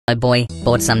Oh boy,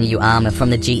 bought some new armor from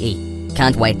the GE.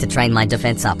 Can't wait to train my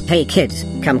defense up. Hey kids,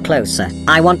 come closer.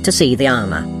 I want to see the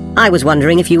armor. I was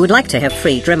wondering if you would like to have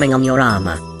free trimming on your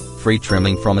armor. Free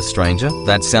trimming from a stranger?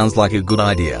 That sounds like a good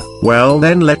idea. Well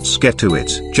then let's get to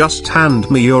it. Just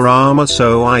hand me your armor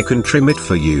so I can trim it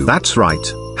for you. That's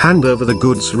right. Hand over the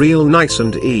goods real nice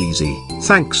and easy.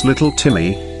 Thanks little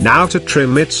Timmy. Now to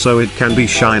trim it so it can be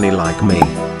shiny like me.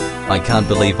 I can't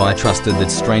believe I trusted that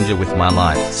stranger with my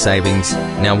life savings.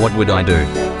 Now what would I do?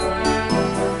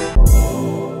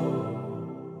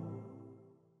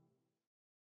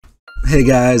 Hey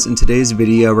guys, in today's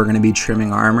video we're going to be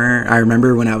trimming armor. I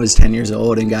remember when I was 10 years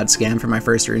old and got scammed for my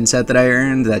first rune set that I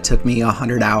earned that took me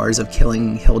 100 hours of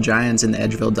killing hill giants in the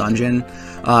Edgeville dungeon.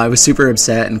 I was super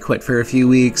upset and quit for a few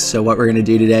weeks, so what we're going to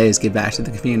do today is give back to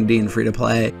the community and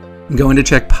free-to-play. I'm going to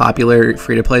check popular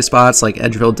free-to-play spots like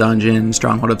Edgeville Dungeon,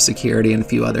 Stronghold of Security, and a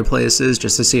few other places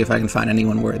just to see if I can find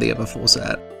anyone worthy of a full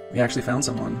set. We actually found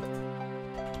someone.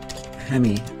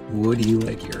 Hemi, would you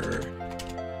like your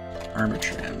armor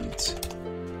trimmed?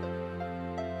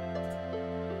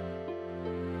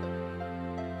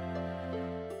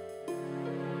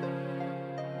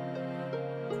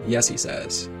 Yes, he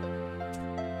says.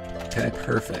 Okay,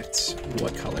 perfect.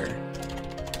 What color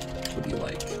would you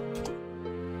like?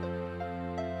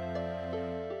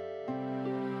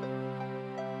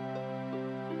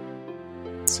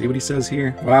 Let's see what he says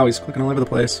here. Wow, he's clicking all over the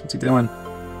place. What's he doing?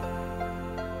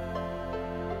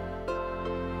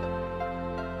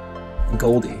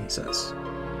 Goldie, he says.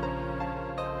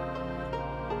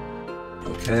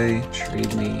 Okay,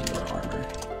 trade me your armor.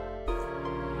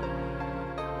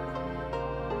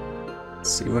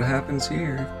 Let's see what happens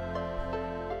here.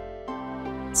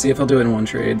 Let's see if I'll do it in one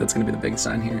trade. That's going to be the big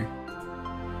sign here.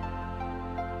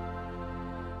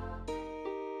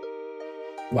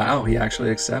 Wow, he actually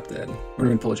accepted. We're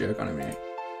going to pull a joke on him here.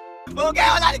 Okay,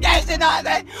 I'm not engaged in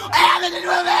nothing. I have nothing to do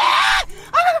with it.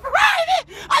 I'm in a Ferrari.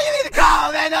 I need to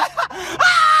call, man.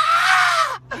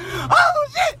 Oh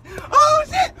shit! Oh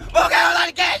shit! Okay, I'm not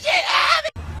engaged in.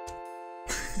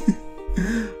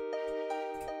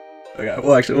 Okay,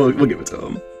 well actually, we'll give it to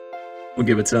him. We'll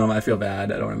give it to him. I feel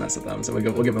bad. I don't want to mess with them, so we'll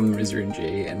give him his rune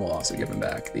G, and we'll also give him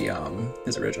back the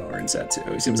his original rune set too.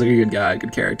 He seems like a good guy,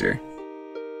 good character.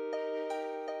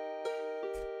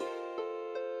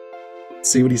 Let's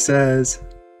see what he says.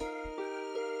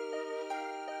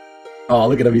 Oh,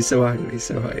 look at him. He's so hype. He's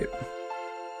so hype.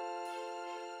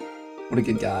 What a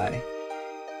good guy.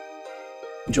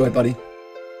 Enjoy, buddy.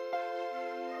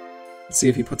 Let's see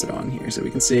if he puts it on here so we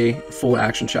can see a full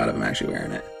action shot of him actually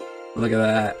wearing it. Look at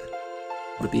that.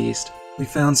 What a beast. We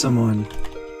found someone.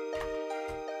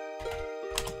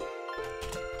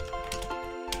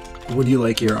 Would you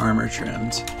like your armor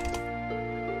trimmed?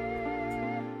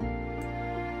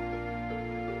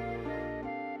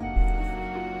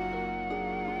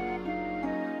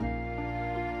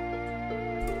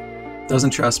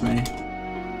 Doesn't trust me.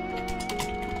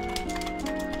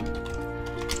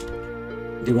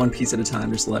 Do one piece at a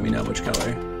time, just to let me know which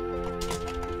color.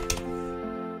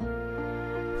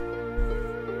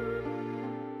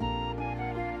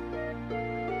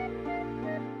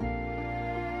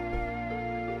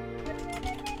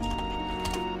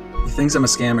 He thinks I'm a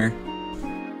scammer.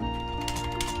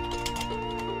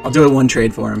 I'll do it one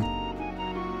trade for him.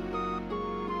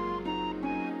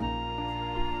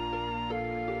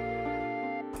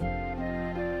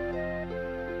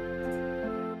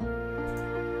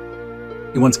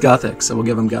 He wants Gothic, so we'll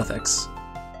give him Gothics.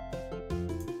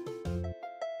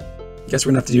 Guess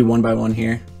we're gonna have to do one by one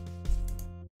here.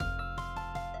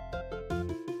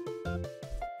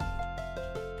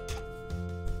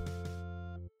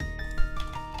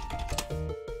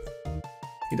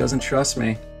 He doesn't trust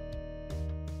me.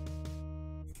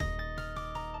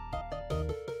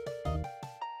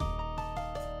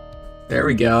 There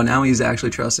we go, now he's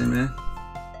actually trusting me.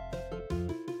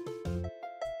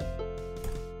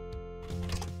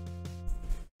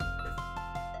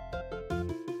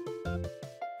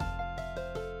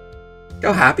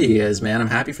 Look how happy he is, man. I'm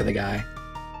happy for the guy.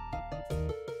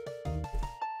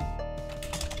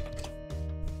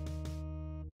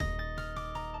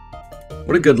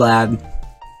 What a good lad.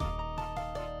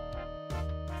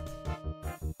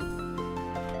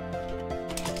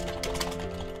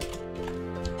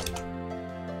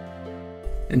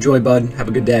 Enjoy, bud. Have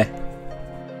a good day.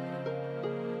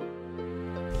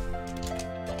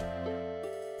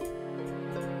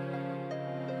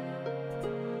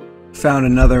 Found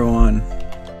another one.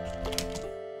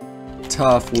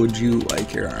 Tough, would you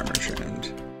like your armor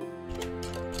trimmed?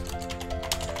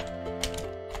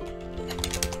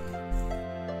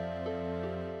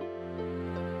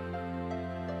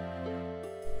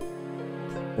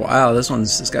 Wow,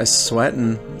 this guy's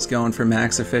sweating. He's going for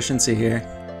max efficiency here.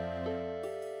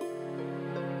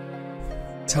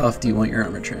 Tough, do you want your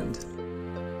armor trimmed?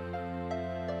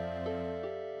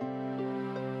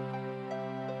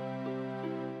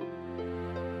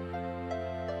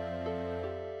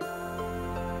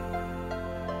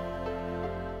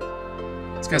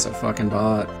 This guy's a fucking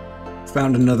bot.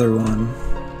 Found another one.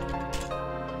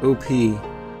 OP.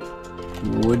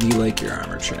 Would you like your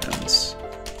armor trimmed?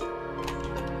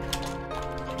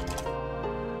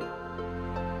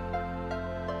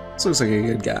 This looks like a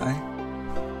good guy.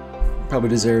 Probably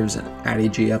deserves an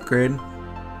ADG upgrade.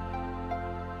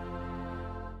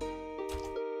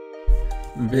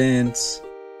 Vince.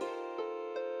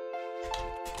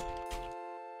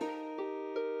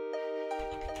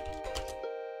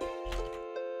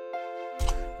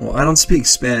 Well, I don't speak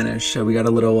Spanish, so we got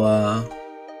a little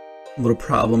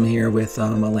problem here with a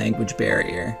language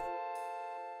barrier.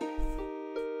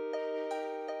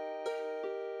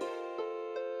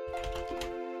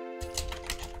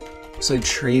 So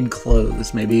trade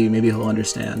clothes. Maybe he'll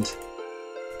understand.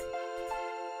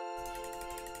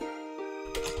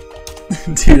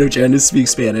 Dude, I'm trying to speak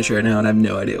Spanish right now and I have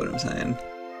no idea what I'm saying.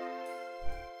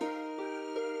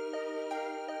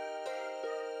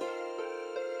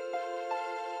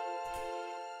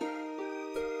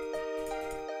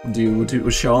 We'll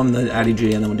show him the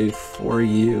ADG and then we'll do for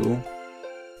you.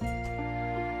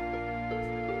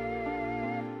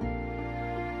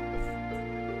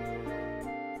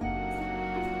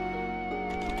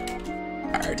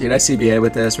 Alright, dude, I CBA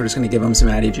with this. We're just gonna give him some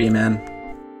ADG, man.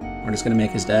 We're just gonna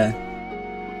make his day.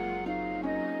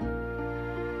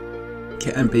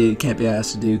 Can't be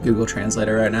asked to do Google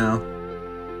Translator right now.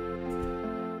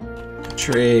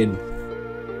 Trade.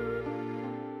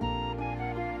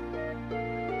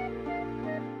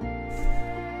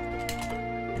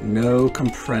 No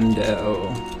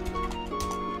comprendo.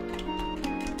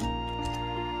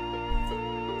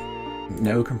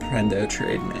 No comprendo,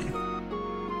 trade me.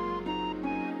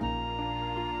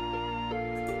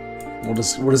 We'll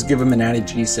just give him an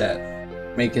ADG set.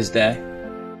 Make his day.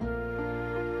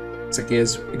 Looks like he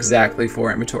has exactly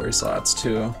 4 inventory slots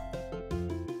too.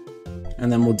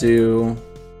 And then we'll do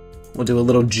a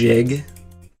little jig.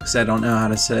 Because I don't know how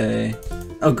to say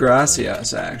oh,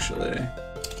 gracias actually.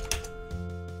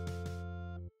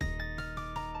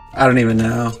 I don't even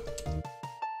know.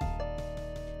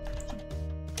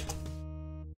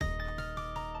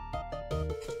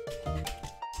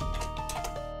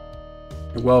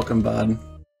 You're welcome, bud.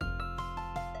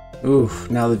 Oof,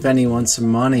 now the Venny wants some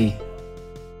money.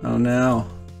 Oh no.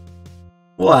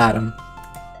 We'll add him.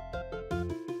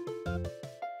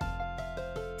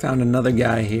 Found another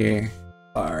guy here.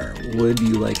 Would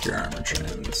you like your armor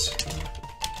trims?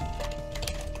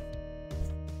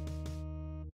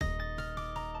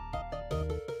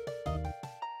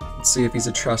 Let's see if he's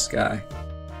a trust guy.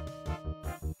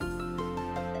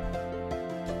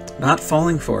 Not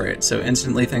falling for it, so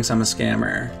instantly thinks I'm a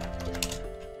scammer.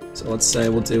 So let's say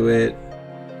we'll do it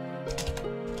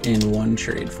in 1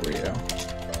 trade for you.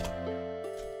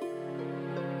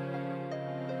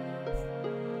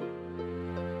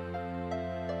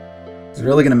 He's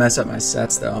really gonna mess up my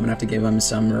sets though. I'm gonna have to give him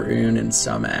some Maroon and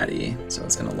some Addy, so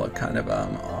it's gonna look kind of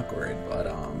awkward,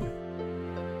 but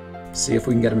see if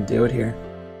we can get him to do it here.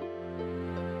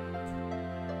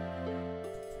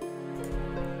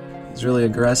 He's really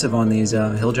aggressive on these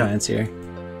hill giants here.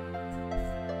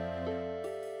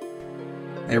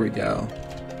 There we go.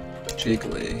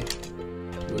 Jiggly,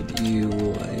 would you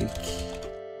like...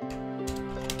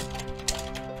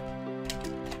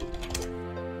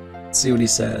 Let's see what he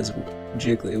says.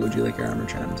 Jiggly, would you like your armor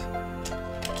trimmed?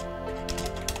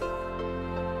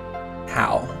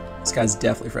 How? This guy's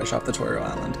definitely fresh off the Toro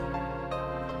Island.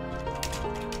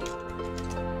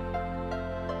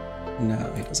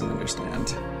 No, he doesn't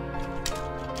understand.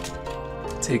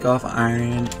 Take off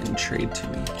iron and trade to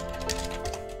me.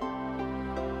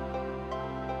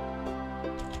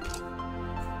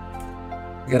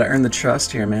 You gotta earn the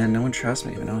trust here, man. No one trusts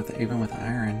me, even with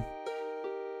iron.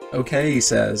 Okay, he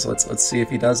says. Let's see if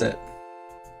he does it.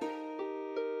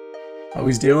 Oh,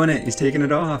 he's doing it. He's taking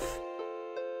it off.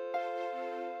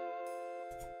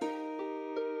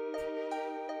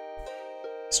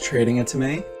 He's trading it to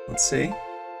me. Let's see.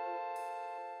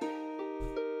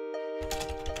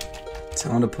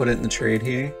 Tell him to put it in the trade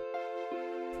here.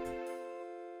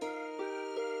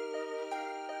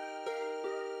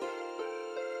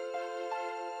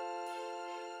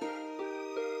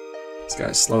 This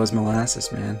guy's slow as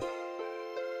molasses, man.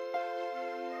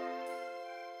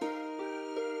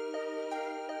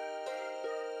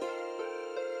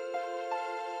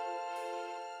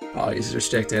 Oh, he's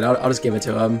restricted. I'll just give it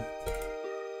to him.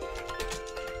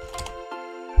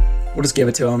 We'll just give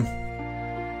it to him.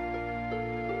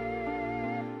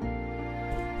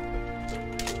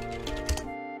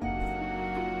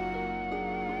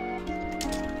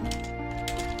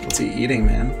 What's he eating,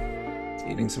 man?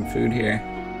 He's eating some food here.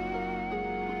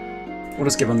 We'll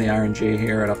just give him the RNG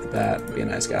here right off the bat. Be a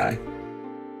nice guy.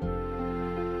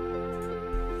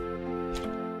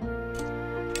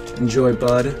 Enjoy,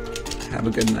 bud. Have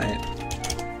a good night.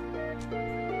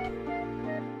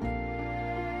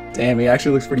 Damn, he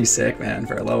actually looks pretty sick, man,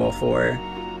 for a level 4.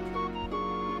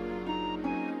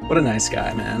 What a nice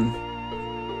guy, man.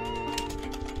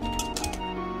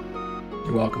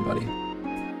 You're welcome, buddy.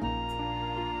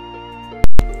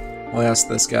 I'll ask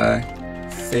this guy.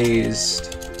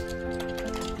 Phased.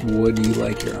 Would you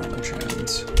like your armor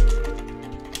trims?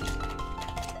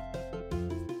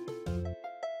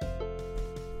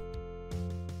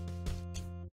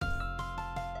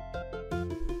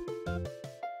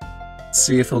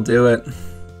 See if he'll do it.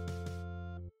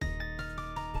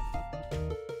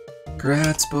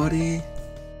 Congrats, buddy.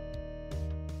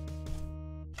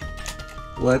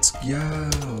 Let's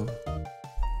go.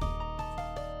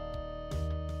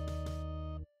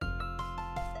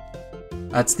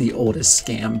 That's the oldest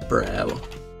scam, bro.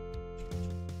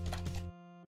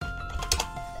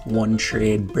 One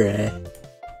trade, bruh.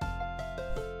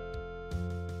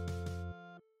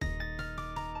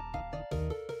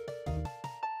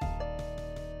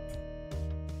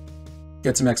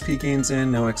 Get some XP gains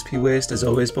in, no XP waste. As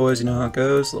always, boys, you know how it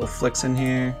goes. Little flicks in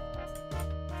here.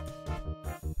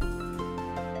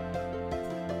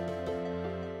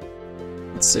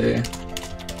 Let's see.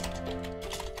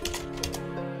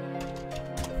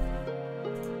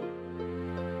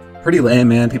 Pretty lame,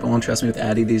 man. People won't trust me with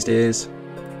Addy these days.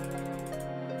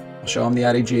 I'll show them the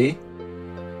Addy G.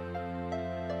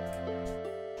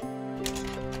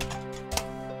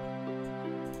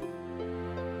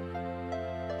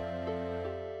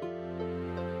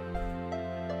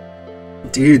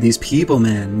 Dude, these people,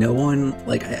 man, no one,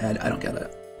 like, I don't get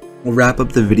it. We'll wrap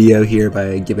up the video here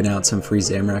by giving out some free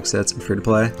Zamrock sets and free to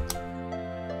play.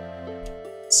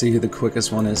 See who the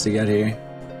quickest one is to get here.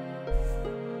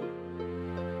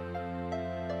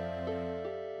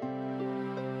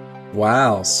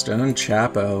 Wow, Stone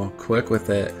Chapo, quick with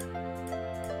it.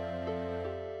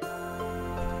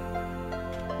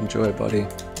 Enjoy, buddy.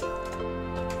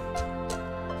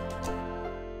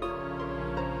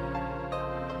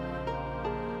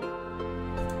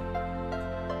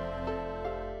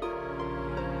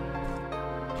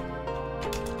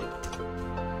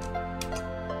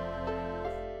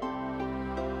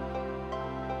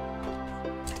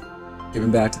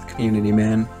 Giving back to the community,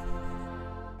 man.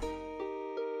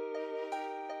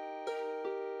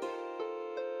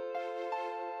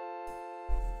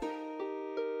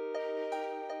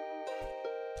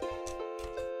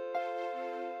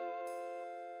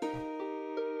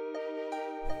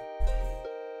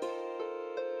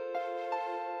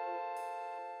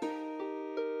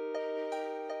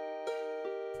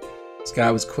 This guy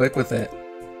was quick with it.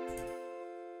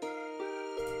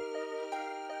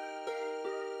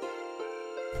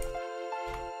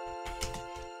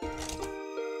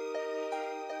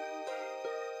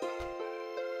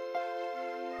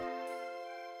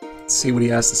 Let's see what he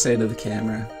has to say to the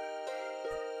camera.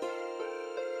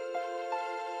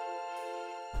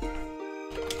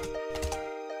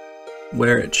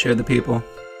 Wear it, share the people.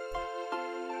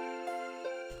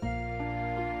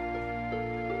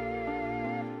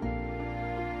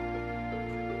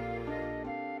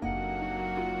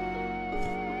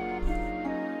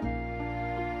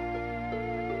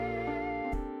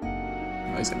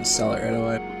 Oh, he's gonna sell it right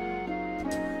away.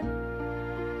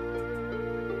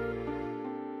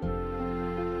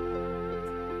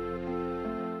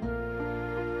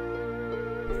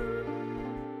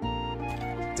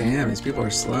 Damn, these people are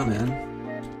slow,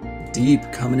 man. Deep,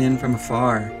 coming in from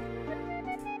afar.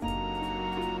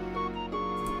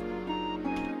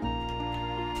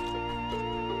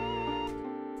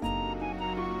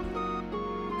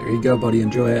 There you go, buddy.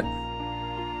 Enjoy it.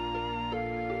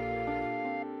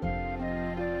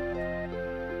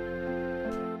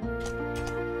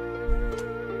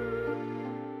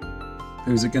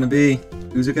 Who's it gonna be?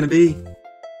 Who's it gonna be?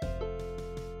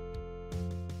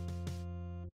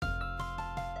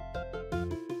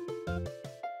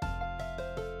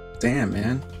 Damn,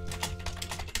 man.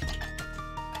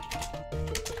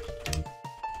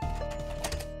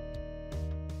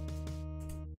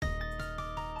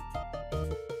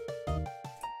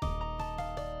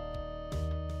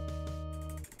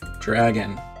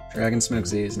 Dragon Smoke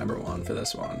Z is #1 for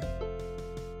this one.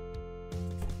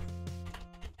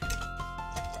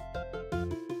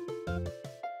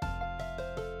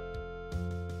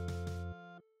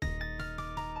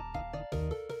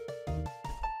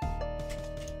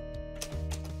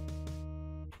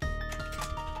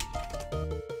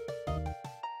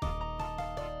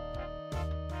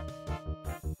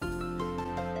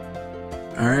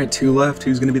 Alright, 2 left.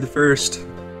 Who's gonna be the first?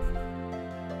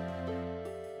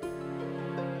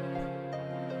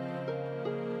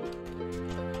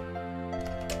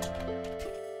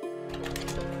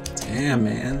 Damn,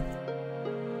 man.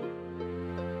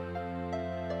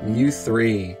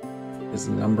 U3 is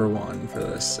number 1 for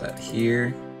this set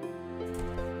here.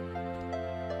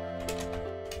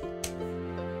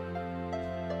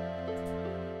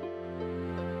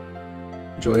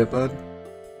 Enjoy it, bud.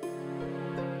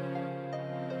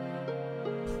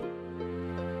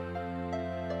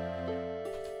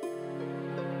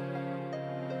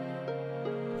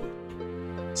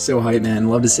 So hype, man.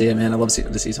 Love to see it, man. I love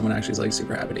to see someone actually like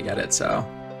super happy to get it, so.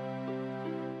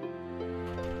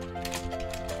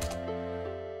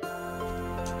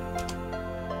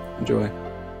 Enjoy.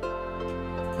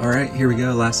 Alright, here we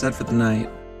go. Last set for the night.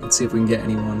 Let's see if we can get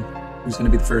anyone. Who's going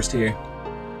to be the first here?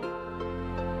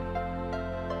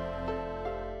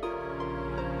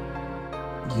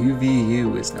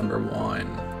 UVU is number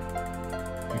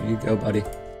 1. Here you go, buddy.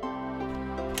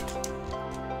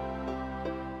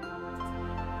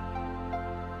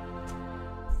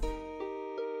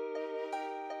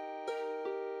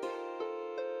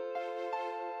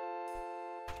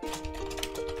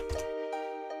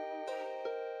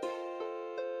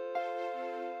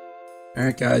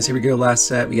 Alright guys, here we go, last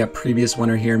set. We got previous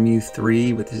winner here,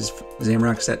 Mew3, with his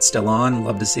Zamrock set still on.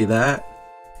 Love to see that.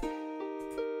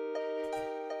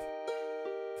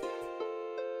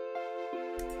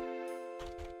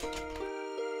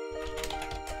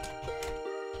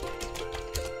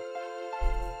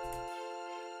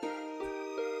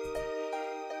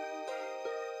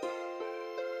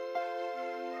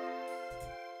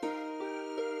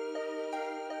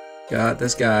 Got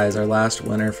this guy is our last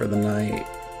winner for the night.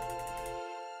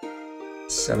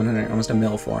 700, almost a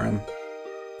mil for him.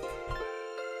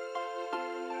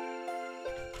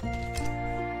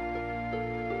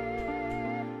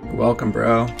 You're welcome,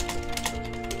 bro.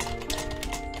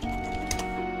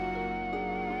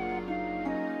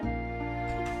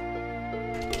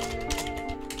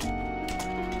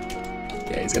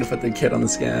 Yeah, he's gonna put the kid on the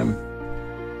scam.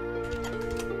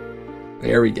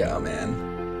 There we go,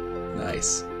 man.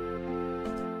 Nice.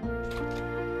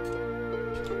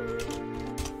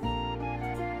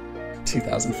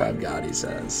 2005 God, he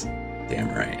says.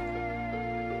 Damn right.